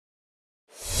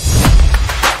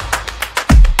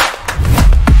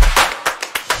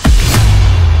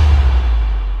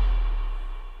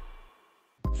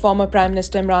Former Prime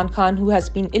Minister Imran Khan, who has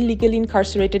been illegally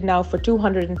incarcerated now for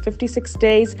 256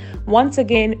 days, once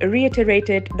again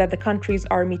reiterated that the country's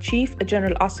army chief,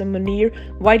 General Asim Munir,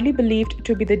 widely believed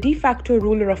to be the de facto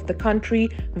ruler of the country,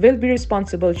 will be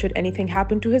responsible should anything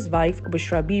happen to his wife,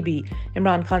 Bushra Bibi.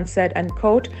 Imran Khan said, and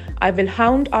quote, "I will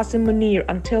hound Asim Munir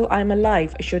until I'm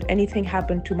alive should anything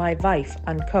happen to my wife,"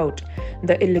 unquote.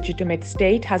 The illegitimate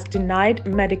state has denied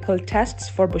medical tests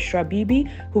for Bushra Bibi,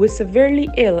 who is severely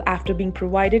ill after being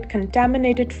provided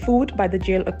contaminated food by the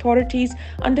jail authorities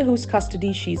under whose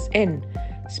custody she's in.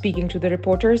 Speaking to the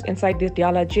reporters inside the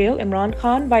Diyala jail, Imran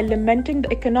Khan, while lamenting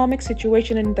the economic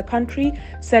situation in the country,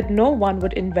 said no one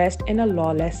would invest in a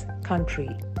lawless country.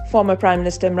 Former Prime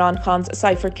Minister Imran Khan's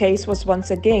cipher case was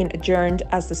once again adjourned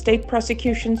as the state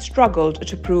prosecution struggled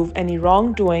to prove any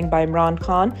wrongdoing by Imran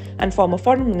Khan and former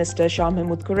Foreign Minister Shah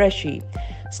Mahmood Qureshi.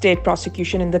 State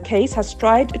prosecution in the case has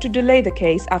tried to delay the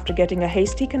case after getting a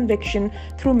hasty conviction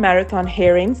through marathon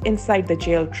hearings inside the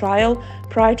jail trial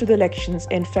prior to the elections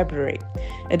in February.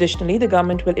 Additionally, the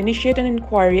government will initiate an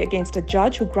inquiry against a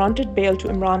judge who granted bail to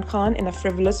Imran Khan in a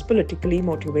frivolous, politically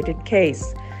motivated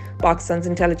case. Pakistan's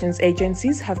intelligence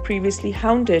agencies have previously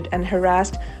hounded and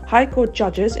harassed High Court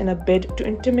judges in a bid to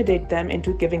intimidate them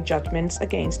into giving judgments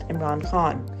against Imran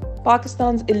Khan.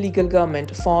 Pakistan's illegal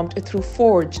government, formed through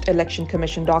forged election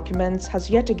commission documents, has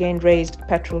yet again raised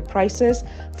petrol prices,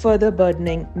 further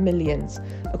burdening millions.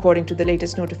 According to the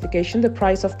latest notification, the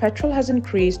price of petrol has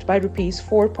increased by rupees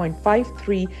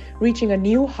 4.53, reaching a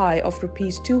new high of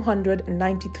rupees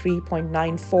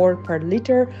 293.94 per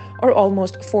litre, or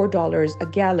almost $4 a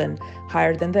gallon,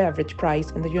 higher than the average price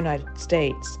in the United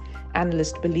States.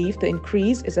 Analysts believe the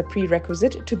increase is a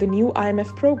prerequisite to the new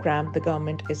IMF program the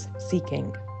government is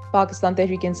seeking. Pakistan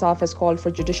Tehreek-e-Insaf has called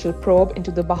for judicial probe into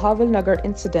the Bahawalnagar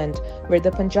incident, where the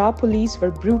Punjab police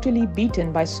were brutally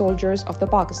beaten by soldiers of the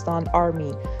Pakistan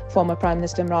Army. Former Prime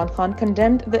Minister Imran Khan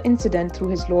condemned the incident through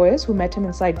his lawyers who met him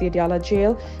inside the Diyala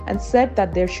jail and said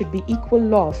that there should be equal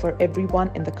law for everyone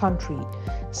in the country.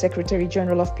 Secretary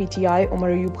General of PTI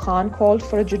Imran Khan called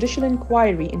for a judicial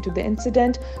inquiry into the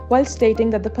incident while stating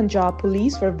that the Punjab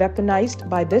police were weaponized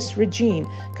by this regime,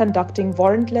 conducting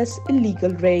warrantless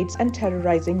illegal raids and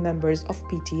terrorizing members of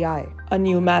PTI. A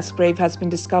new mass grave has been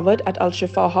discovered at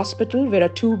Al-Shifa hospital, where a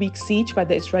 2-week siege by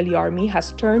the Israeli army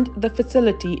has turned the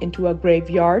facility into a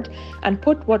graveyard and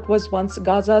put what was once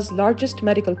Gaza's largest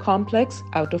medical complex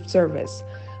out of service.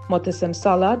 Motasem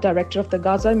Salah, director of the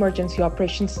Gaza Emergency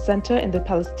Operations Center in the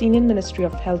Palestinian Ministry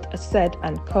of Health, said,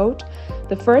 and quote,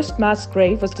 "The first mass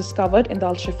grave was discovered in the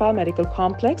Al-Shifa medical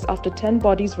complex after 10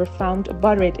 bodies were found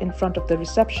buried in front of the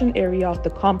reception area of the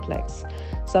complex.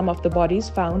 Some of the bodies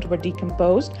found were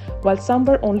decomposed, while some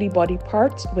were only body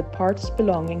parts with parts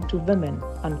belonging to women,"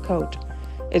 unquote.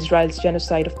 Israel's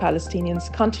genocide of Palestinians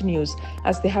continues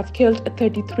as they have killed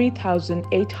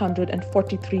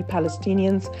 33,843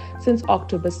 Palestinians since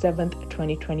October 7,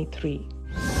 2023.